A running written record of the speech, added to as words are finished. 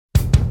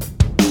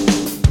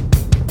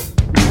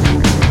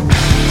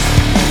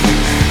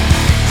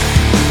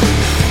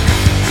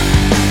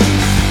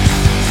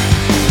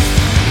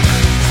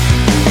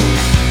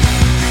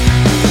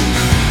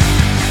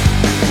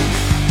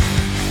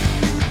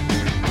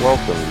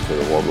Welcome to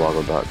the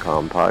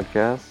warblogger.com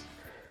podcast.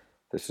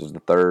 This is the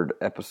third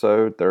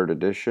episode, third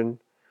edition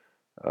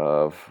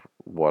of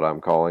what I'm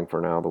calling for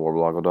now the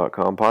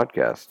warblogger.com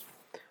podcast.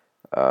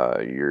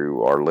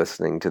 You are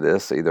listening to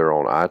this either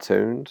on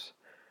iTunes,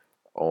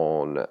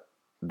 on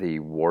the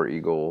War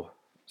Eagle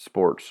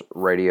Sports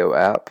Radio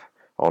app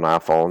on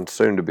iPhone,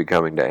 soon to be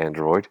coming to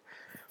Android,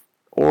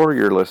 or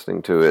you're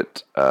listening to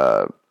it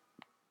from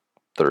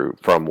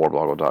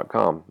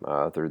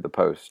warblogger.com through the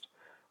post.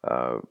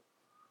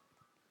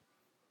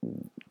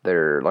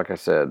 They're, like I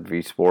said, V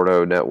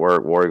Sporto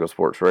Network, War Eagle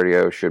Sports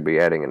Radio should be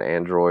adding an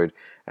Android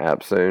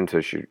app soon, so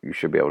you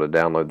should be able to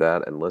download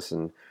that and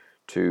listen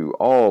to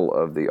all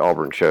of the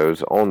Auburn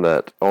shows on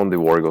the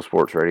War Eagle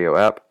Sports Radio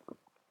app.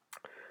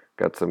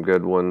 Got some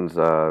good ones.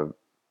 I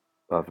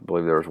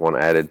believe there was one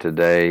added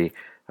today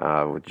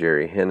with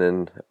Jerry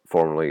Hennon,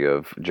 formerly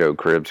of Joe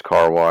Cribb's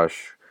Car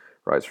Wash,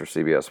 writes for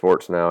CBS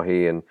Sports now.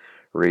 He and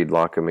Reed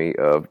Lockamy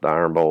of the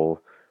Iron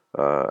Bowl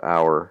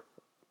Hour,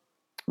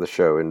 the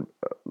show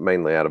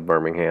mainly out of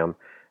Birmingham.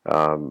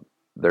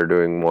 They're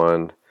doing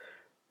one.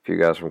 A few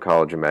guys from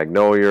College of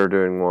Magnolia are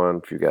doing one.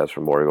 A few guys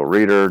from War Eagle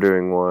Reader are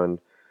doing one.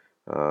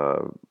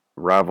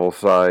 Rival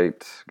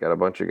Site. Got a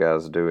bunch of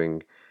guys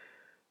doing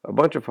a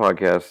bunch of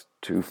podcasts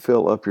to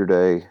fill up your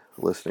day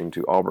listening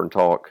to Auburn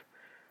talk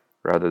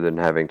rather than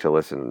having to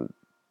listen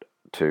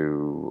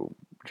to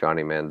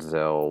Johnny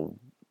Manziel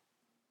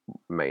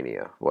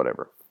mania,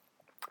 whatever.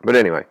 But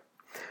anyway,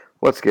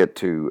 let's get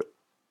to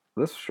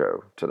this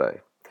show today.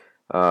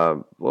 A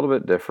little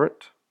bit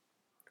different.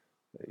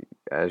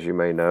 As you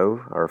may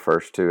know, our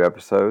first two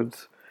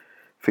episodes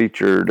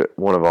featured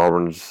one of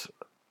Auburn's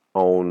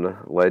own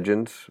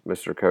legends,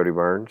 Mr. Cody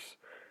Burns,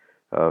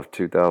 of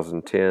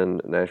 2010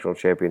 National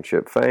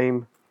Championship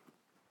fame.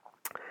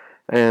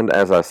 And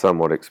as I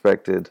somewhat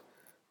expected,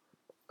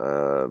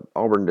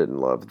 Auburn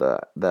didn't love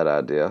that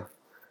idea,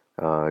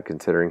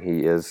 considering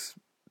he is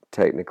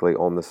technically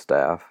on the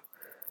staff.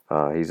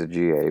 He's a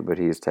GA, but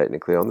he is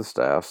technically on the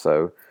staff,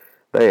 so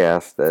they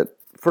asked that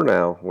for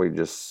now we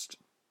just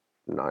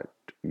not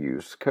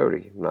use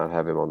Cody, not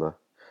have him on the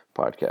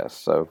podcast.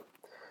 So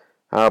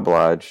I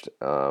obliged,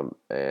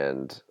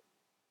 and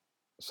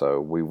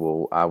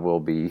so I will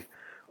be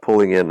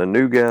pulling in a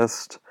new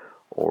guest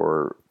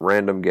or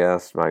random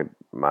guest.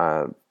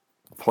 My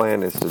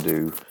plan is to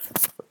do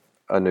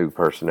a new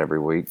person every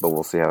week, but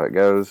we'll see how it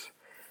goes.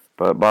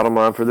 But bottom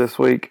line for this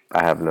week,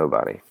 I have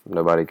nobody.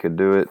 Nobody could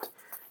do it.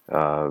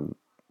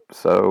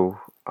 So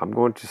I'm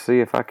going to see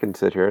if I can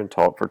sit here and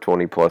talk for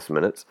 20 plus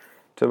minutes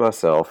to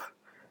myself,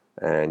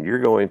 and you're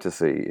going to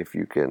see if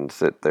you can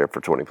sit there for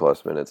 20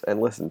 plus minutes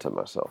and listen to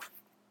myself.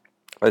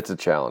 It's a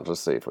challenge.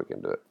 Let's see if we can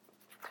do it.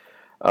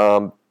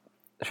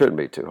 It shouldn't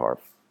be too hard.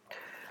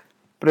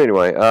 But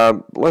anyway, I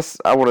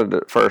wanted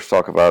to first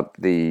talk about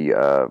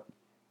the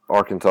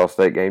Arkansas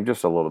State game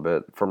just a little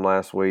bit from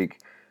last week.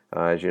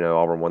 As you know,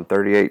 Auburn won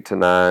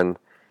 38-9.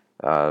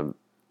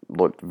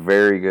 Looked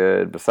very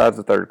good. Besides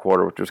the third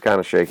quarter, which was kind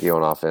of shaky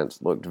on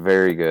offense, looked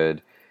very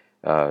good.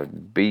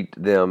 Beat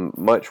them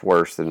much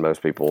worse than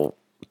most people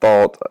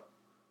thought.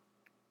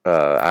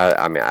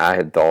 I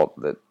had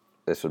thought that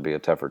this would be a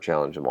tougher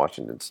challenge than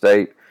Washington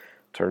State.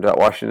 Turns out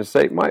Washington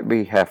State might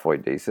be halfway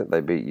decent.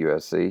 They beat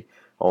USC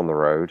on the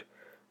road,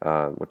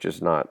 which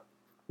is not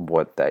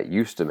what that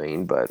used to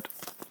mean, but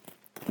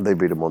they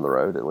beat them on the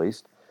road at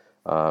least.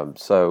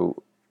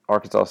 So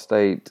Arkansas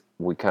State,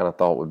 we kind of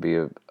thought would be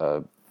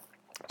a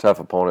tough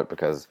opponent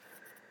because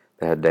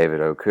they had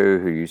David Oku,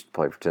 who used to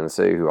play for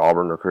Tennessee, who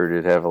Auburn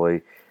recruited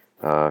heavily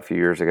a few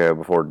years ago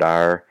before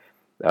Dyer.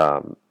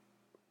 But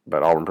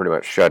Auburn pretty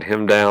much shut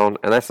him down.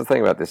 And that's the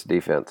thing about this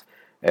defense.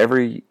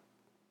 Everybody,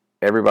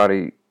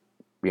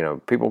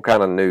 people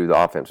kind of knew the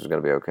offense was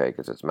going to be okay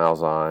because it's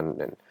Malzahn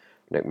and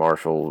Nick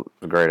Marshall,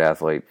 a great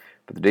athlete.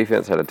 But the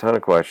defense had a ton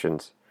of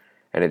questions.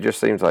 And it just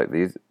seems like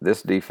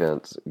this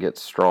defense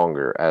gets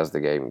stronger as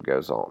the game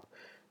goes on.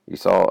 You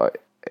saw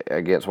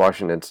against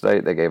Washington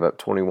State, they gave up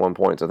 21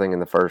 points, I think, in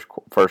the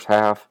first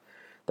half.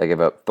 They gave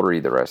up 3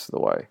 the rest of the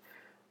way.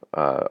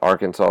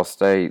 Arkansas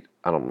State,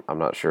 I'm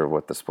not sure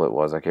what the split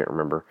was. I can't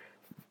remember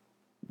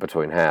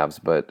between halves,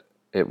 but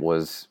it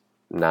was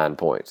 9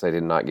 points. They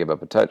did not give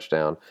up a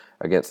touchdown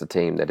against a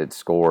team that had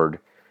scored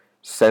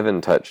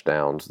 7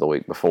 touchdowns the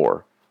week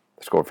before.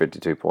 They scored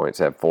 52 points,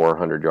 had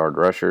 400-yard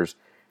rushers,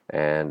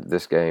 and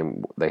this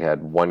game they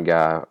had one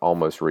guy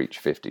almost reach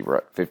 50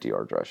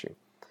 yards rushing.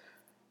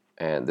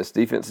 And this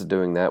defense is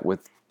doing that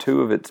with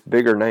 2 of its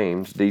bigger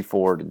names, Dee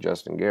Ford and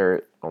Justin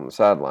Garrett, on the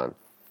sideline.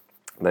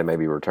 They may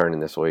be returning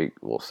this week.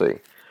 We'll see.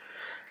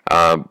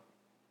 But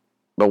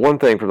one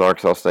thing from the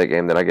Arkansas State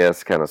game that I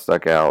guess kind of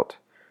stuck out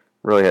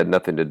really had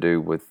nothing to do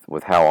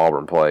with how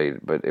Auburn played,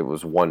 but it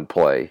was one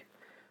play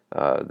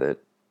that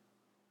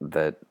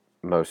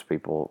most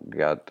people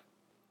got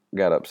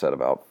upset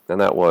about, and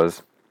that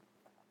was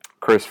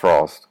Kris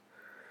Frost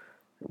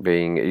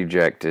being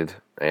ejected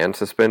and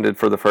suspended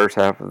for the first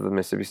half of the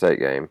Mississippi State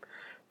game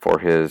for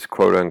his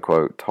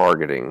quote-unquote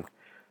targeting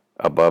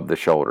above the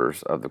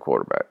shoulders of the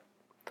quarterback.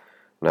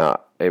 Now,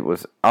 it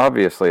was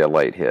obviously a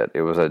late hit.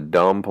 It was a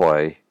dumb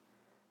play,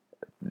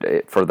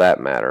 for that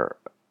matter,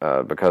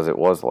 because it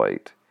was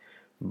late.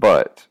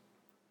 But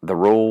the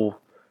rule,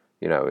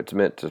 it's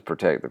meant to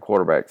protect the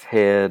quarterback's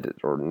head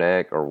or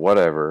neck or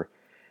whatever.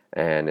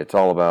 And it's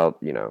all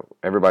about,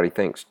 everybody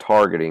thinks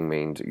targeting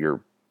means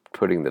you're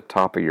putting the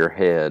top of your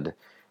head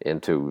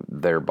into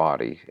their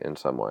body in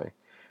some way.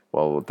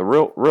 Well, the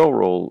real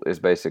rule is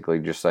basically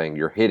just saying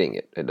you're hitting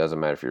it. It doesn't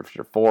matter if it's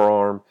your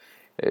forearm,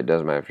 it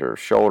doesn't matter if it's your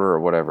shoulder or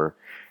whatever.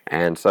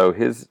 And so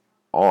his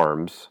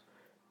arms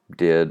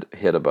did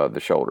hit above the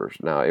shoulders.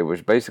 Now, it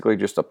was basically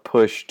just a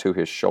push to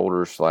his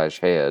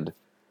shoulders/head,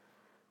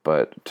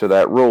 but to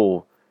that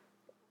rule,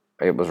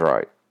 it was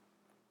right.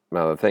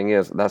 Now, the thing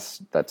is,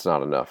 that's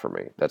not enough for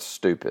me. That's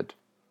stupid.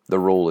 The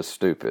rule is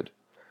stupid.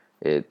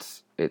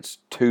 It's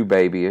too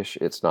babyish.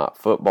 It's not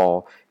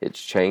football.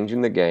 It's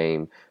changing the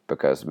game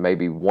because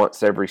maybe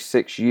once every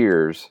 6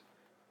 years,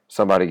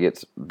 somebody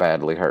gets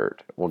badly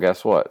hurt. Well,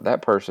 guess what?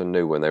 That person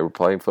knew when they were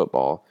playing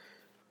football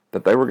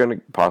that they were going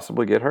to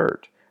possibly get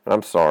hurt. And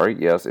I'm sorry,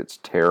 yes, it's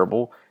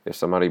terrible if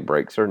somebody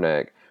breaks their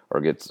neck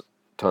or gets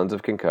tons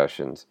of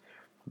concussions,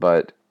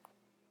 but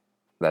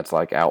that's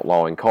like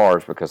outlawing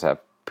cars because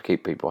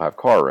people have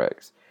car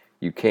wrecks.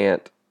 You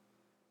can't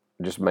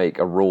just make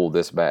a rule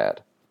this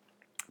bad,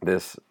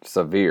 this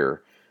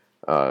severe,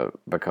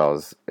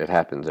 because it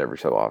happens every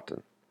so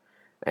often.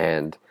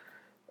 And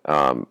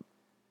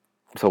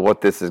so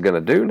what this is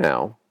going to do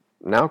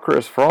now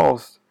Kris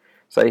Frost,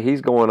 say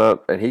he's going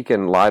up and he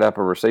can light up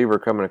a receiver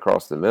coming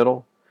across the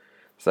middle,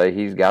 say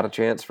he's got a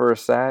chance for a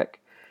sack,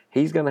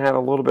 he's going to have a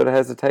little bit of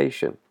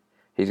hesitation.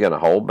 He's going to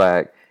hold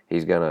back.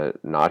 He's going to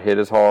not hit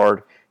as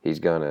hard. He's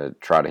going to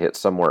try to hit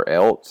somewhere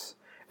else,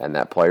 and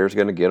that player's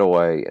going to get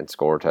away and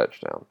score a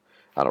touchdown.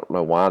 I don't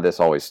know why this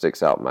always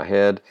sticks out in my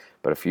head,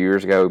 but a few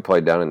years ago we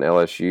played down in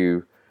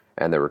LSU,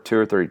 and there were 2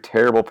 or 3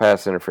 terrible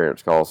pass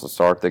interference calls to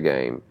start the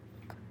game,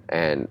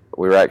 and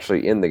we were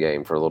actually in the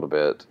game for a little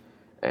bit,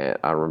 and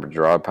I remember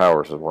Gerard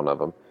Powers was one of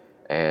them,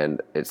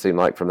 and it seemed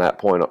like from that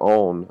point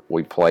on,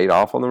 we played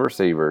off on the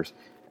receivers,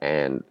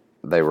 and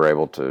they were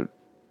able to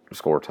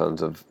score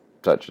tons of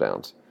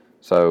touchdowns.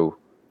 So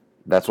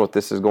that's what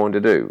this is going to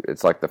do.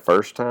 It's like the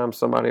first time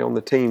somebody on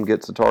the team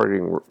gets a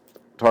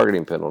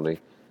targeting penalty,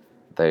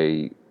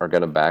 they are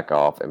going to back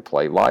off and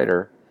play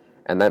lighter,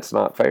 and that's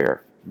not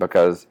fair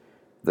because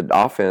the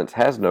offense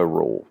has no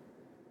rule.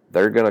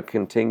 They're going to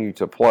continue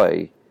to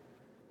play.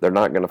 They're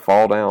not going to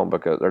fall down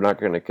because they're not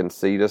going to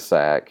concede a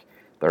sack.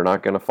 They're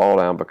not going to fall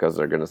down because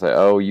they're going to say,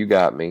 oh, you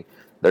got me.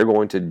 They're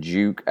going to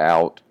juke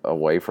out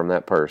away from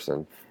that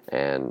person,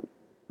 and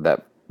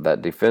that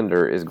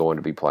defender is going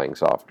to be playing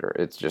softer.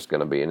 It's just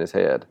going to be in his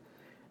head.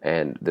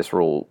 And this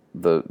rule,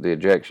 the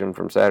ejection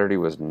from Saturday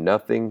was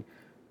nothing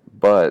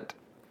but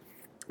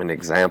an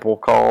example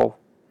call.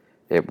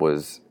 It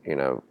was,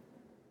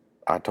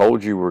 I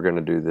told you we're going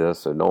to do this,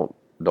 so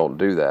don't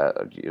do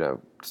that.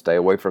 Stay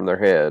away from their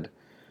head.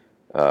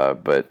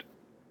 But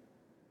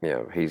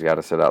he's got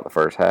to sit out the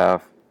first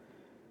half.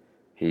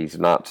 He's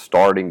not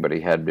starting, but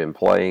he had been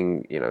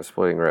playing,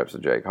 splitting reps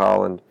with Jake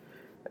Holland.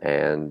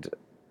 And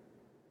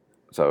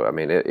so, I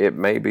mean, it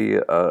may be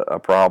a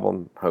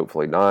problem.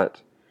 Hopefully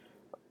not.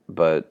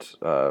 But,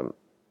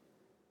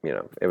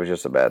 it was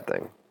just a bad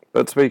thing.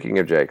 But speaking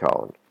of Jake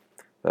Holland,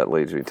 that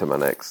leads me to my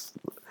next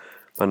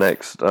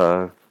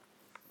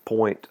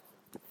point.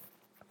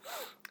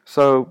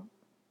 So,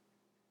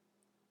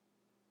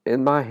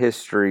 in my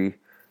history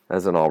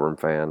as an Auburn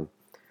fan,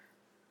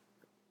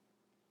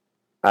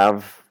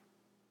 I'm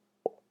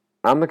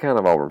the kind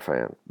of Auburn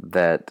fan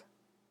that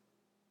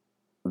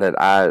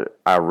I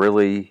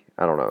really,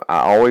 I don't know, I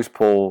always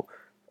pull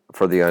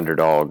for the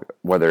underdog,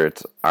 whether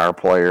it's our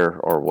player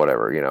or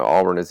whatever.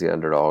 Auburn is the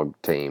underdog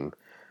team.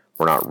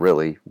 We're not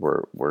really.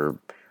 We're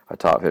a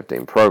top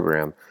 15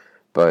 program,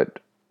 but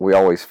we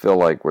always feel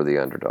like we're the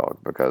underdog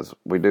because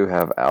we do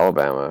have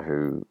Alabama,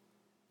 who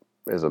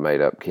is a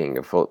made-up king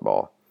of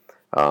football.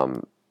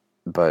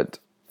 But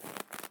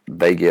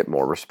they get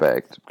more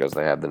respect because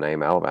they have the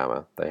name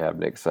Alabama. They have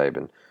Nick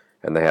Saban,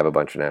 and they have a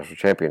bunch of national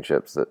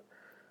championships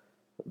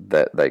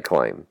that they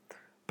claim.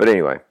 But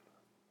anyway,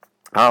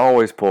 I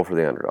always pull for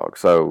the underdog.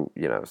 So,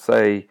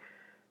 say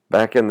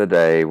back in the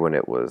day when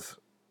it was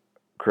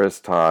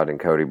Chris Todd and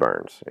Cody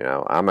Burns,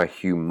 I'm a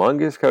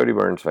humongous Cody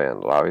Burns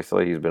fan.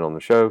 Obviously, he's been on the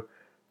show,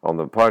 on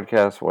the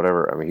podcast,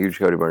 whatever. I'm a huge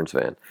Cody Burns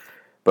fan.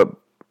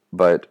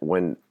 But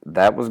when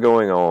that was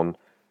going on,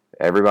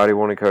 everybody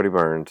wanted Cody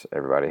Burns.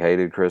 Everybody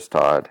hated Chris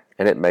Todd.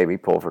 And it made me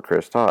pull for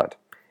Chris Todd.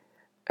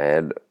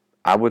 And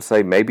I would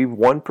say maybe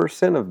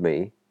 1% of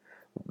me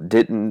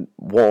didn't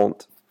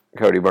want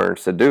Cody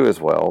Burns to do as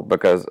well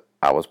because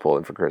I was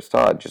pulling for Chris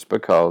Todd just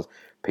because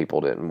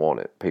people didn't want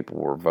it. People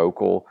were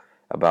vocal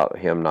about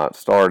him not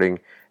starting.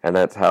 And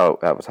that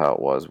was how it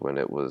was when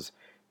it was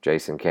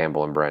Jason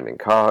Campbell and Brandon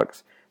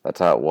Cox. That's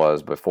how it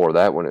was before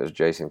that when it was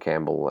Jason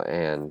Campbell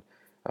and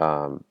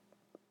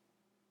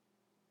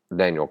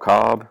Daniel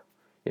Cobb.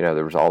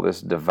 There was all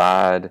this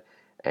divide,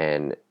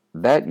 and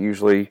that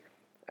usually,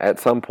 at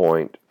some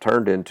point,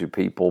 turned into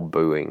people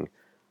booing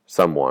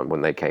someone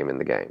when they came in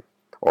the game,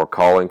 or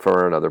calling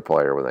for another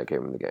player when they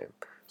came in the game.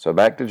 So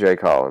back to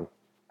Jake Holland.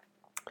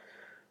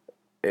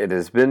 It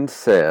has been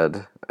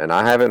said, and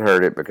I haven't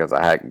heard it because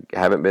I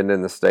haven't been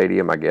in the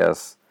stadium, I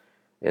guess,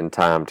 in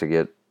time to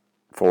get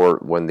for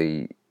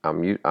when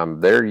I'm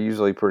there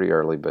usually pretty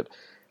early, but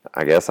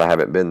I guess I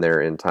haven't been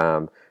there in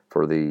time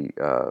for the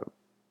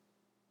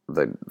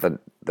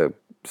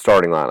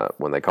starting lineup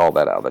when they call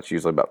that out. That's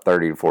usually about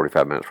 30 to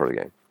 45 minutes for the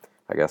game.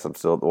 I guess I'm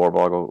still at the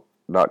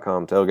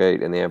warblogger.com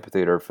tailgate in the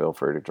amphitheater. Feel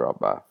free to drop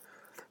by.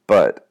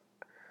 But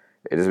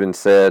it has been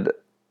said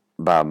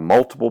by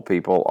multiple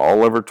people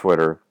all over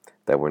Twitter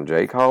that when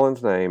Jake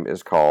Holland's name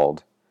is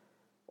called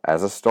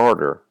as a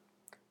starter,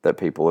 that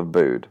people have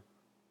booed.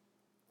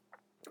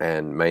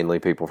 And mainly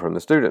people from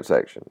the student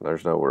section.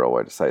 There's no real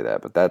way to say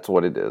that, but that's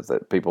what it is.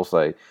 That people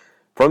say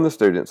from the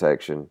student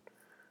section,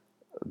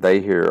 they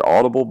hear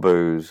audible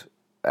boos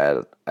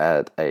at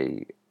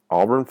a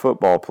Auburn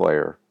football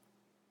player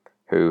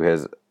who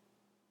has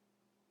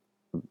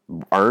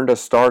earned a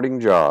starting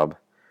job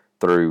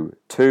through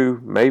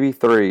 2, maybe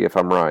 3, if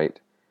I'm right,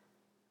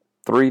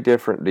 3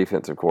 different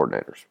defensive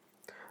coordinators.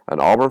 An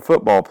Auburn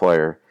football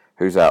player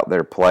who's out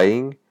there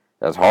playing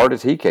as hard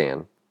as he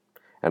can.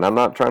 And I'm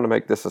not trying to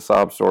make this a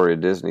sob story, a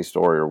Disney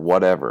story, or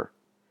whatever.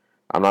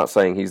 I'm not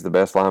saying he's the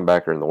best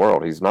linebacker in the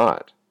world. He's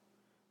not.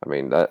 I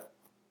mean,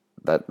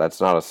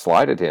 that's not a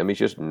slight at him. He's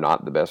just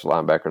not the best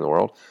linebacker in the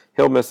world.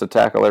 He'll miss a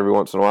tackle every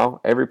once in a while.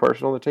 Every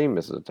person on the team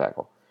misses a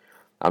tackle.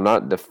 I'm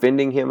not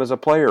defending him as a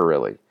player,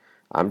 really.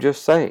 I'm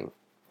just saying.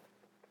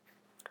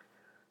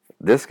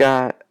 This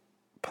guy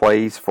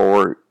plays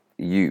for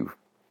you.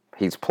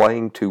 He's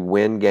playing to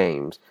win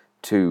games,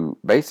 to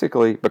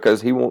basically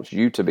because he wants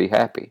you to be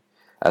happy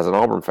as an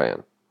Auburn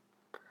fan.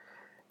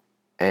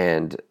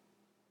 And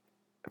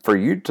for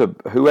you to,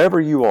 whoever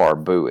you are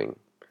booing,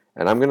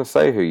 and I'm going to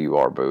say who you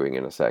are booing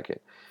in a second,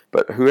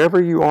 but whoever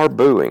you are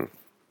booing,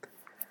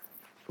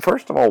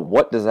 first of all,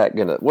 what is that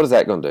going to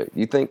do?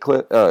 You think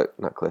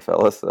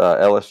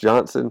Ellis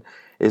Johnson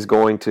is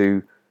going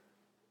to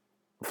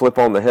flip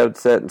on the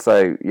headset and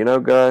say,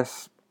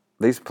 guys,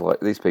 these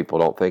people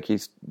don't think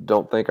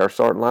our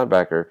starting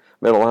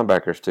middle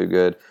linebacker is too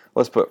good.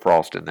 Let's put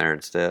Frost in there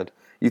instead.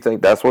 You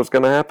think that's what's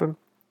going to happen?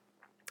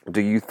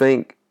 Do you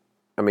think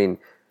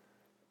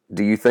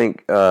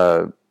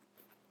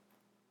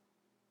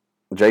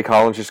Jake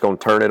Holland's just going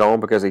to turn it on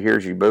because he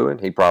hears you booing?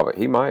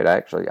 He might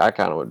actually. I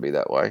kind of would be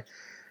that way.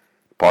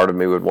 Part of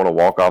me would want to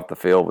walk off the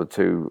field with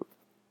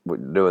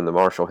doing the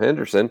Marshall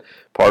Henderson.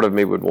 Part of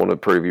me would want to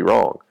prove you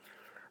wrong.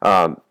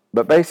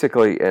 But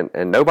basically,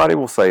 and nobody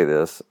will say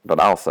this, but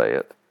I'll say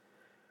it.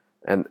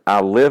 And I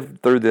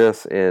lived through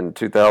this in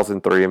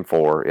 2003 and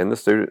 4 in the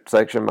student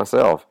section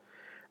myself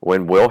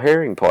when Will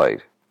Herring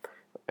played.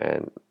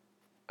 And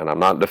I'm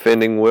not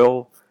defending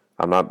Will.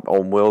 I'm not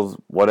on Will's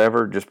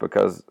whatever just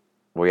because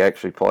we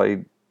actually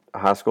played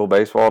high school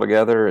baseball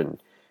together,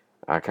 and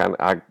I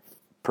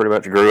pretty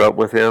much grew up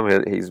with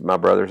him. He's my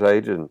brother's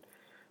age and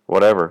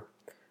whatever.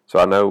 So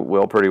I know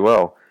Will pretty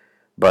well.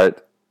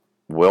 But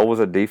Will was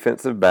a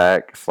defensive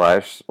back /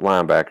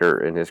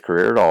 linebacker in his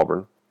career at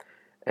Auburn,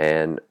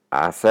 and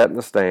I sat in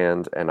the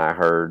stands and I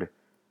heard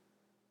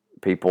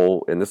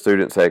people in the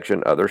student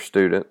section, other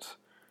students,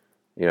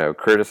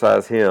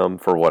 criticize him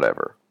for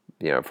whatever,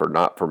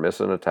 for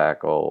missing a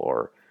tackle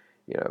or,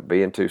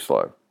 being too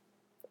slow.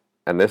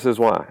 And this is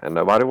why, and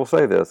nobody will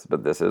say this,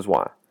 but this is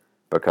why.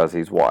 Because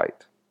he's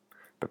white.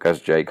 Because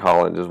Jake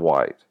Holland is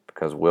white.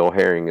 Because Will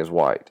Herring is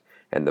white.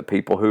 And the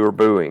people who are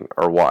booing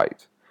are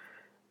white.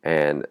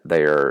 And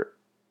there's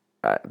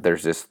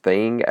this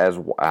thing as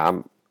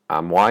I'm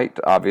white,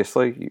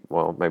 obviously.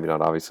 Well, maybe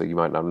not obviously. You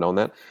might not have known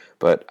that.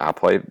 But I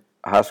played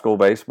high school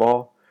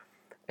baseball.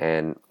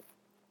 And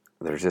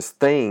there's this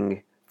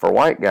thing for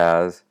white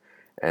guys.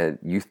 And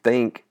you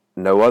think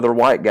no other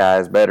white guy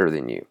is better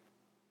than you.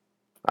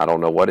 I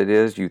don't know what it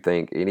is. You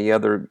think any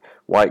other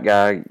white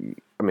guy.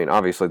 I mean,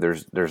 obviously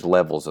there's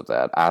levels of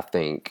that. I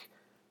think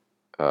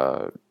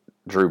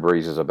Drew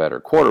Brees is a better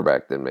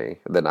quarterback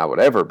than I would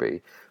ever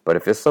be. But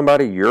if it's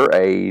somebody your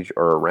age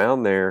or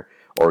around there,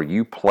 or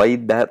you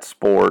played that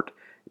sport,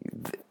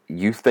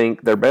 you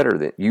think they're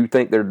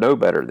no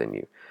better than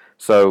you.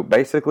 So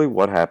basically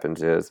what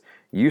happens is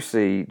you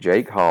see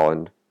Jake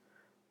Holland,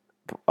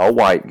 a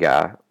white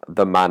guy,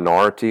 the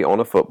minority on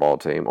a football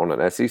team, on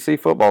an SEC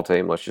football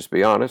team, let's just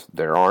be honest,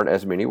 there aren't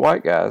as many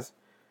white guys.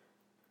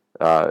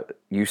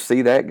 You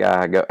see that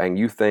guy go, and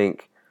you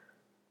think,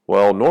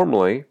 well,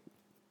 normally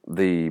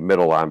the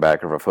middle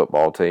linebacker of a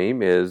football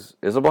team is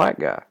a black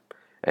guy.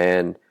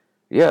 And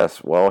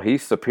yes, well,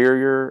 he's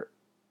superior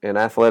in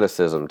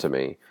athleticism to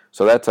me,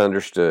 so that's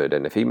understood.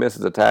 And if he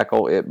misses a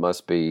tackle, it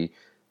must be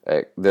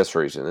this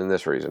reason and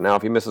this reason. Now,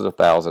 if he misses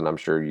 1,000, I'm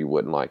sure you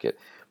wouldn't like it.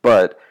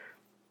 But,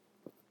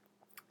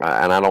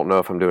 and I don't know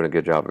if I'm doing a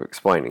good job of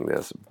explaining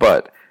this,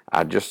 but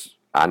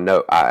I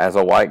know, as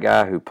a white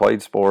guy who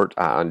played sports,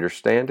 I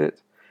understand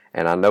it,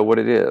 and I know what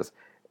it is.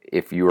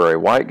 If you are a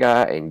white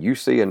guy and you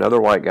see another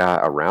white guy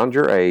around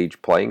your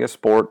age playing a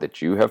sport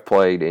that you have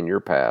played in your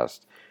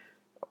past,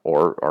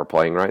 or are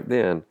playing right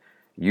then,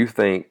 you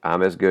think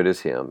I'm as good as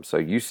him. So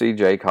you see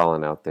Jay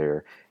Collin out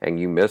there and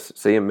you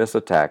see him miss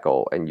a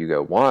tackle and you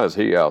go, why is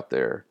he out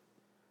there?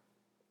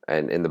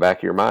 And in the back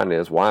of your mind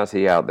is, why is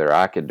he out there?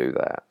 I could do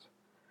that.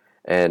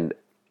 And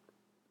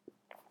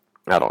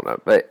I don't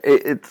know. But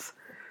it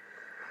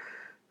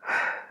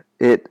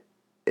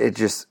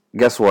just,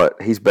 guess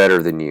what? He's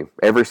better than you.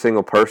 Every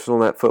single person on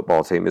that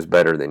football team is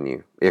better than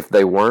you. If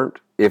they weren't,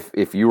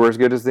 if you were as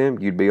good as them,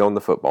 you'd be on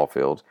the football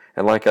field.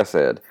 And like I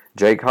said,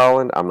 Jake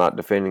Holland, I'm not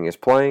defending his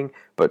playing,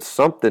 but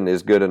something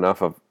is good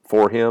enough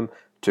for him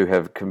to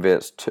have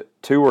convinced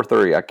two or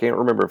three. I can't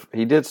remember if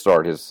he did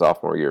start his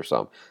sophomore year or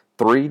something.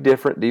 3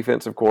 different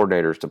defensive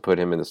coordinators to put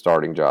him in the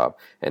starting job,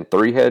 and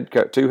 2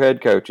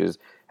 head coaches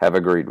have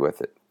agreed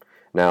with it.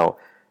 Now,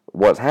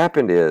 what's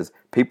happened is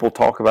people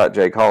talk about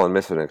Jake Holland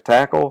missing a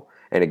tackle,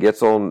 and it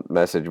gets on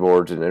message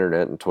boards and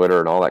internet and Twitter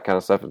and all that kind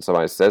of stuff, and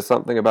somebody says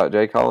something about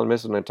Jake Holland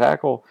missing a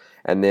tackle,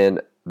 and then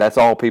that's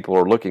all people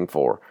are looking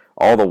for.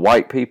 All the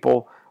white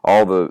people,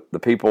 all the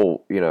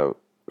people,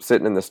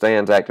 sitting in the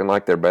stands acting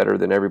like they're better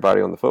than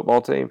everybody on the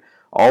football team,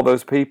 all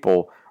those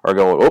people are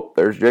going, oh,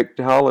 there's Jake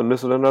Holland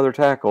missing another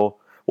tackle.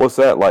 What's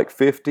that, like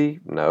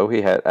 50? No,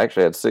 he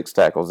actually had 6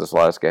 tackles this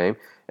last game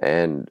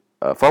and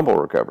a fumble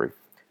recovery.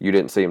 You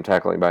didn't see him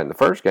tackling anybody in the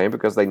first game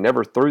because they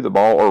never threw the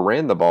ball or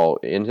ran the ball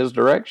in his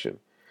direction.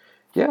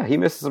 Yeah, he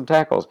misses some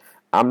tackles.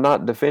 I'm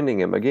not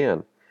defending him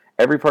again.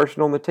 Every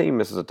person on the team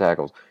misses a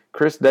tackles.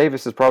 Chris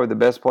Davis is probably the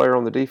best player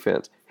on the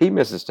defense. He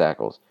misses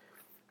tackles.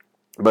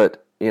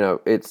 But,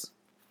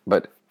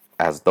 but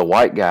as the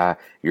white guy,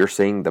 you're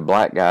seeing the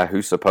black guy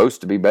who's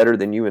supposed to be better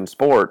than you in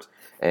sports,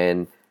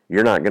 and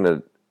you're not going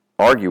to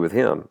argue with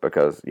him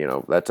because,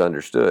 that's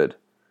understood.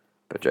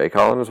 But Jake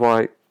Holland was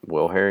white.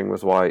 Will Herring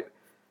was white.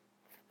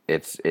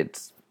 It's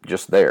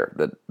just there.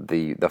 That's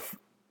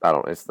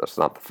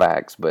not the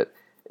facts, but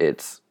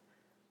it's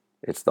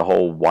the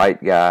whole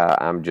white guy,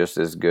 I'm just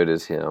as good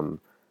as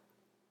him.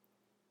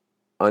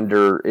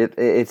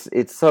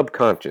 It's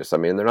subconscious. I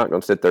mean, they're not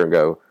going to sit there and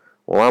go,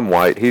 well, I'm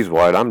white, he's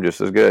white, I'm just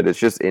as good. It's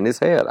just in his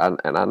head,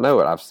 and I know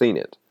it. I've seen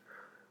it.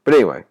 But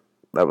anyway,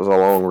 that was a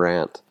long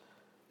rant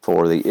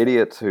for the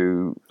idiots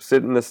who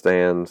sit in the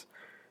stands,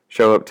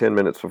 show up 10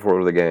 minutes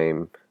before the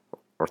game,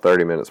 or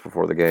 30 minutes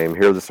before the game,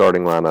 hear the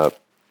starting lineup,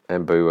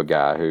 and boo a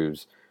guy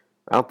who's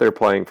out there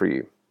playing for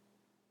you.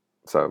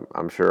 So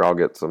I'm sure I'll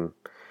get some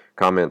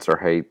comments or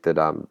hate that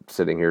I'm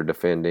sitting here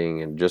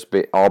defending and just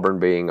Auburn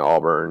being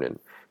Auburn and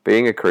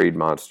being a creed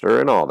monster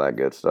and all that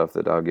good stuff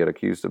that I'll get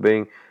accused of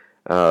being.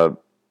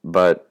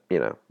 But,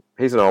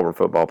 he's an Auburn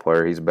football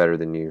player. He's better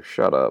than you.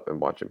 Shut up and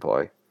watch him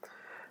play.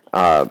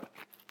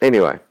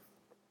 Anyway,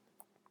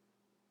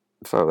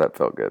 so that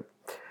felt good.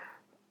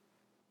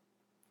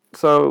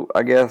 So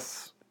I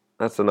guess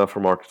that's enough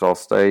from Arkansas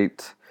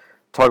State.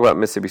 Talk about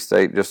Mississippi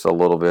State just a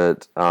little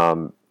bit.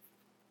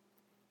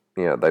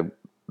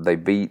 They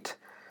beat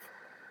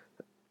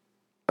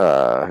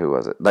who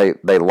was it?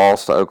 They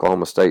lost to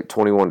Oklahoma State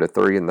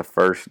 21-3 in the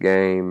first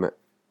game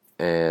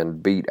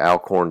and beat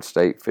Alcorn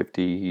State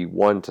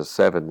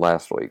 51-7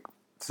 last week.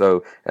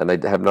 So, and they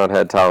have not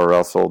had Tyler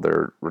Russell,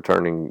 their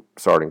returning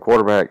starting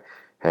quarterback,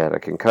 had a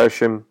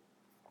concussion.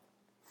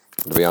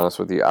 To be honest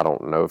with you, I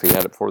don't know if he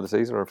had it before the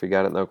season or if he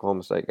got it in the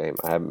Oklahoma State game.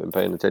 I haven't been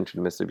paying attention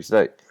to Mississippi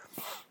State.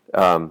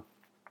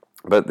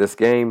 But this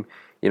game,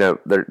 we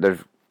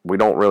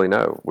don't really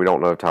know. We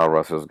don't know if Tyler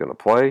Russell is going to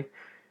play.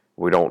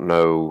 We don't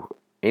know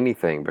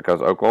anything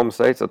because Oklahoma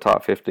State's a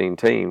top 15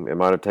 team. It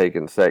might have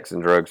taken sex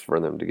and drugs for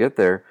them to get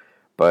there,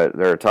 but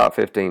they're a top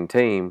 15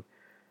 team.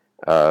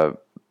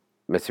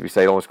 Mississippi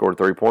State only scored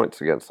 3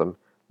 points against them.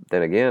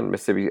 Then again,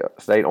 Mississippi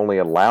State only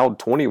allowed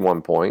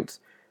 21 points,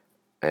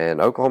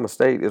 and Oklahoma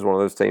State is one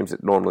of those teams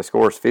that normally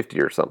scores 50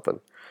 or something.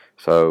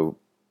 So,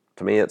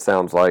 to me, it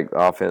sounds like the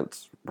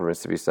offense for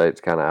Mississippi State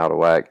is kind of out of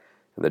whack,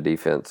 and the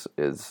defense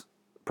is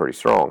pretty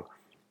strong.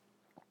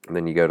 And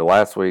then you go to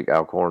last week,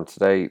 Alcorn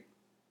State,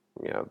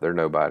 they're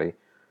nobody.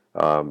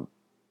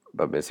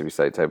 But Mississippi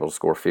State's able to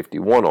score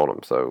 51 on them,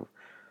 so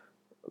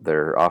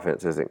their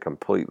offense isn't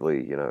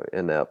completely,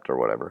 inept or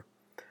whatever.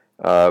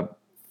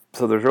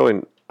 So there's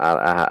really,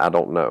 I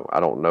don't know. I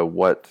don't know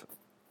what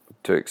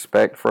to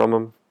expect from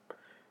them.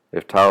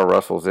 If Tyler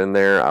Russell's in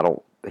there,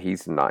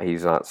 he's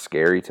not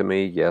scary to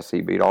me. Yes, he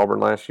beat Auburn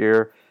last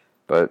year,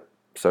 but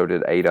so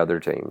did 8 other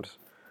teams.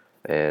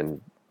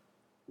 And,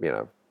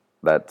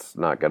 that's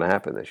not going to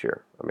happen this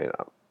year. I mean,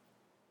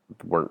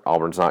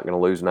 Auburn's not going to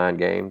lose 9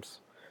 games.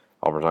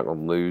 Auburn's not going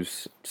to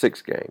lose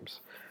 6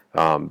 games.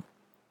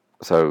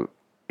 So,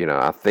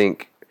 I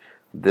think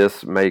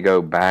this may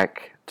go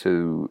back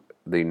to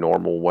the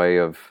normal way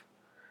of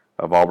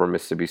Auburn,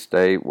 Mississippi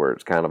State, where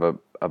it's kind of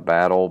a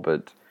battle,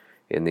 but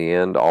in the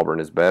end, Auburn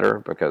is better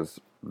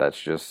because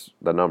that's just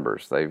the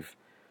numbers.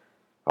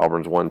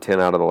 Auburn's won 10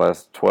 out of the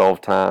last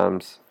 12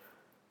 times,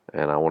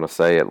 and I want to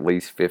say at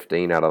least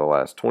 15 out of the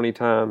last 20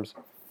 times.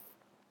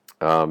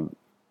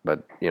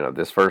 But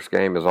this first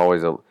game is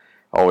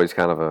always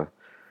kind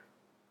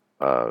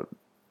of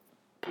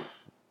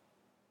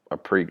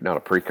not a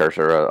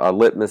precursor, a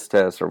litmus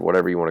test or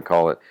whatever you want to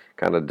call it.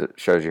 Kind of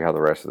shows you how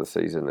the rest of the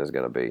season is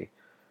going to be.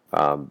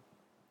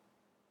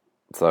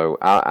 So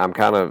I'm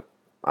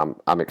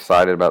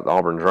excited about the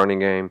Auburn's running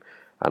game.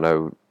 I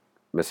know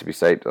Mississippi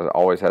State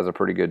always has a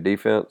pretty good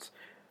defense,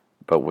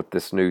 but with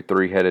this new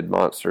three-headed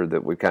monster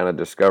that we kind of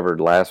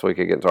discovered last week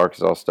against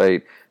Arkansas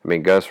State, I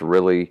mean, Gus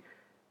really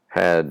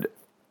had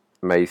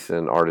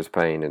Mason, Artis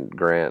Payne, and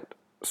Grant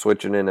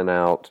switching in and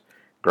out.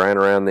 Grant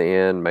around the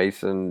end,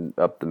 Mason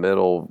up the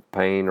middle,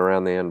 Payne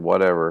around the end,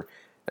 whatever.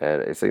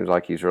 And it seems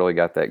like he's really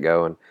got that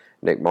going.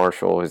 Nick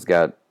Marshall has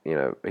got,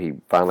 he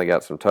finally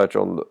got some touch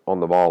on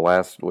the ball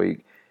last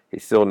week. He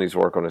still needs to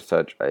work on his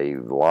touch a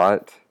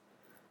lot.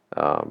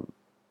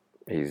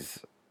 He's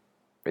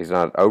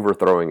not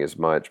overthrowing as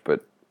much,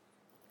 but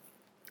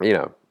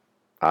there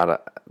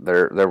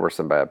were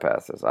some bad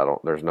passes.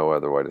 There's no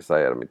other way to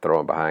say it. I mean,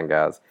 throwing behind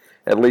guys.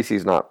 At least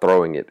he's not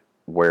throwing it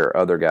where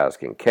other guys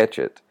can catch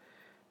it.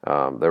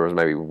 There was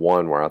maybe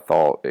one where I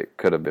thought it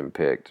could have been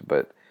picked,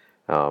 but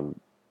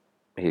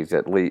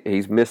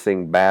he's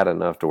missing bad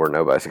enough to where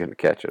nobody's going to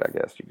catch it, I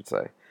guess you could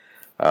say.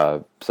 I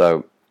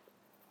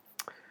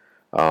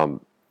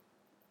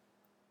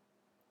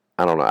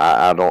don't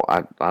know.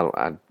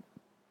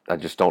 I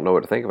just don't know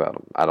what to think about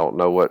him. I don't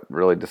know what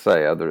really to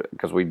say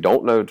because we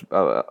don't know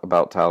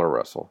about Tyler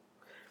Russell.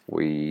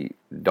 We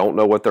don't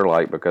know what they're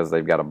like because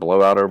they've got a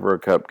blowout over a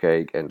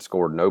cupcake and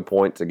scored no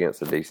points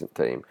against a decent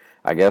team.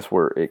 I guess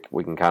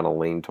we can kind of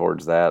lean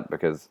towards that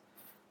because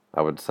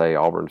I would say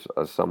Auburn's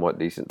a somewhat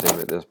decent team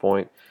at this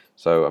point.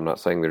 So I'm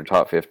not saying they're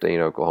top 15.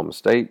 Oklahoma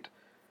State,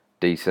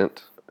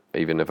 decent.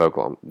 Even if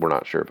we're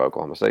not sure if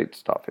Oklahoma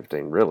State's top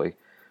 15 really.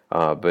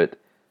 But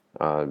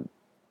I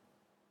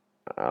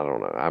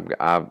don't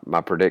know.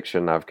 My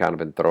prediction I've kind of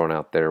been throwing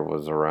out there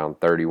was around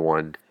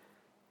 31-14,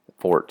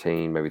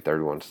 maybe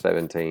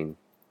 31-17,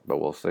 but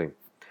we'll see.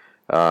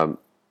 I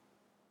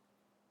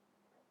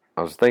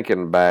was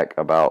thinking back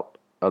about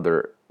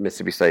other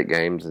Mississippi State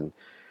games, and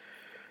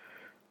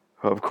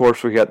of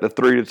course we got the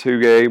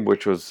 3-2 game,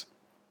 which was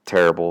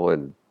terrible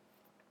and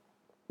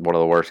one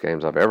of the worst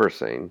games I've ever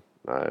seen.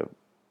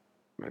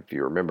 If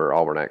you remember,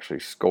 Auburn actually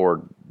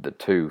scored the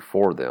 2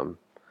 for them.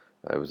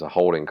 It was a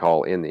holding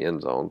call in the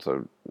end zone,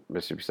 so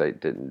Mississippi State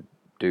didn't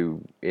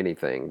do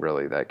anything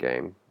really that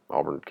game.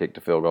 Auburn kicked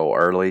a field goal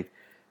early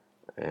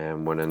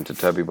and went into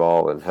Tubby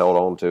ball and held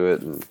on to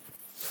it and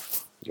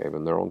gave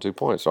them their own 2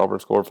 points. Auburn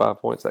scored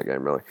 5 points that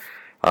game, really.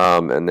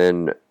 And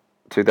then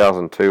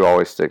 2002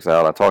 always sticks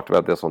out. I talked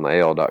about this on the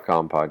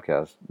AL.com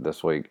podcast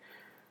this week.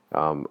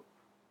 It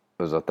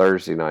was a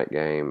Thursday night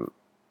game.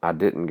 I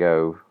didn't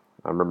go.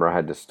 I remember I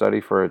had to study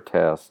for a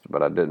test,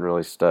 but I didn't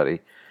really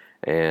study.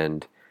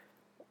 And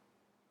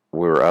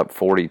we were up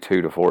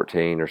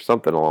 42-14 or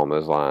something along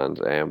those lines,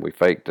 and we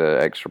faked an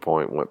extra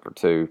point, went for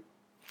 2,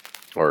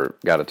 or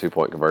got a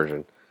 2-point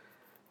conversion.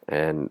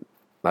 And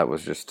that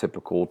was just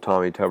typical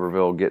Tommy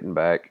Tuberville getting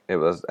back. That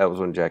was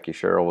when Jackie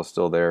Sherrill was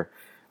still there.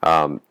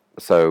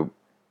 So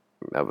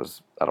that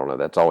was, I don't know,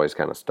 that's always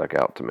kind of stuck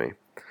out to me.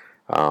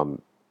 And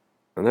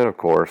then, of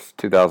course,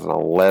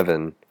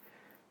 2011,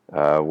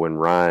 when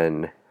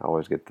Ryan, I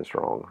always get this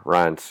wrong,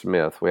 Ryan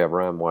Smith, we have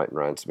Ryan White and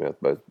Ryan Smith,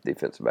 both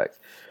defensive backs.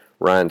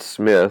 Ryan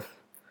Smith,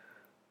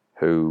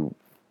 who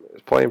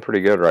is playing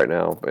pretty good right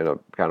now in a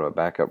kind of a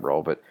backup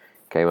role, but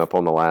came up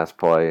on the last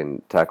play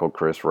and tackled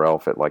Chris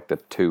Ralph at like the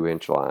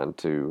 2-inch line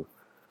to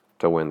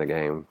win the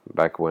game,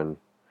 back when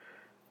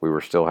we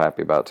were still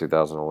happy about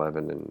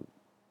 2011 and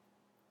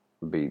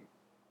beat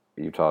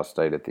Utah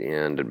State at the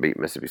end and beat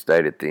Mississippi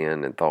State at the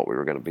end and thought we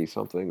were going to be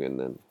something. And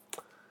then,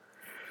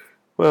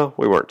 well,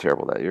 we weren't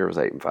terrible that year. It was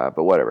 8-5,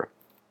 but whatever.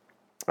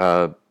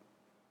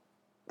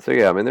 So,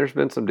 yeah, I mean, there's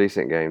been some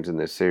decent games in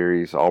this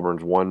series.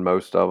 Auburn's won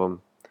most of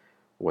them.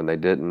 When they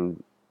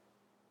didn't,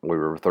 we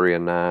were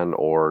 3-9,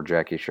 or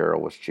Jackie Sherrill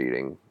was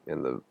cheating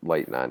in the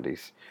late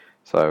 90s.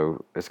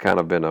 So it's kind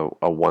of been a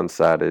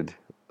one-sided.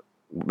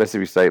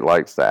 Mississippi State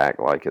likes to act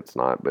like it's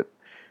not, but,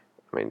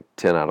 I mean,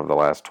 10 out of the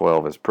last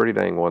 12 is pretty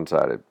dang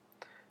one-sided.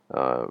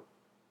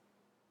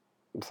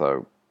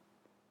 So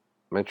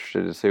I'm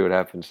interested to see what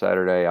happens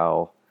Saturday.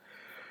 I'll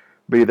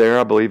be there.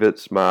 I believe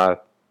it's my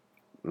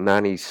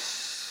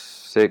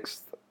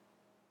 96th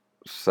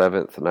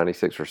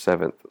or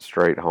 7th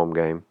straight home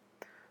game.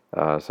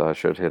 So I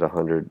should hit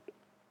 100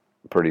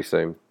 pretty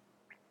soon.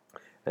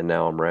 And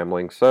now I'm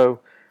rambling. So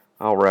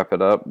I'll wrap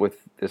it up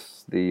with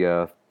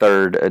the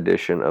third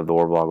edition of the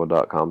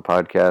Warblogle.com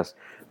podcast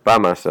by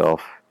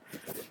myself.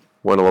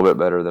 Went a little bit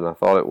better than I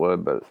thought it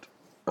would, but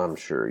I'm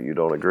sure you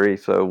don't agree.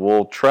 So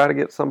we'll try to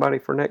get somebody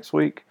for next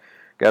week.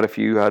 Got a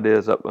few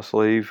ideas up my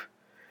sleeve.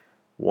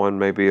 One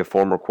may be a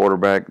former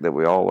quarterback that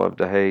we all love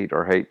to hate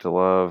or hate to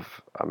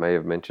love. I may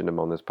have mentioned him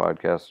on this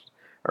podcast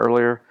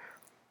earlier.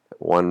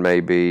 One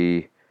may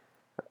be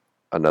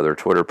another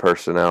Twitter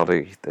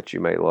personality that you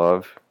may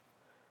love.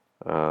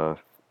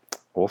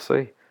 We'll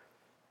see.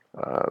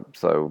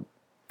 So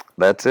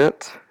that's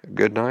it.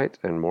 Good night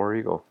and more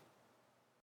Eagle.